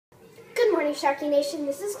morning, Sharky Nation.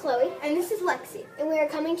 This is Chloe. And this is Lexi. And we are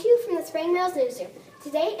coming to you from the Spring Mills Newsroom.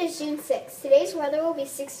 Today is June 6th. Today's weather will be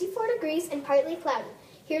 64 degrees and partly cloudy.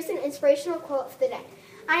 Here's an inspirational quote for the day.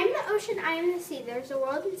 I am the ocean, I am the sea. There's a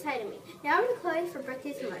world inside of me. Now I'm Chloe for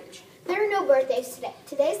birthdays and lunch. There are no birthdays today.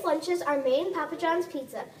 Today's lunches are Maine Papa John's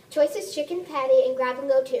Pizza, Choice's Chicken Patty, and Grab and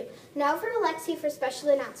Go 2. Now for Lexi for special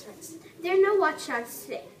announcements. There are no watchdogs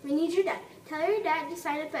today. We need your dad. Tell your dad to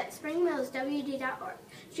sign up at springmillswd.org.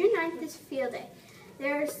 June 9th is field day.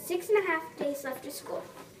 There are 6.5 days left of school.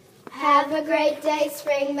 Have a great day,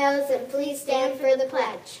 Spring Mills, and please stand for the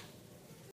pledge.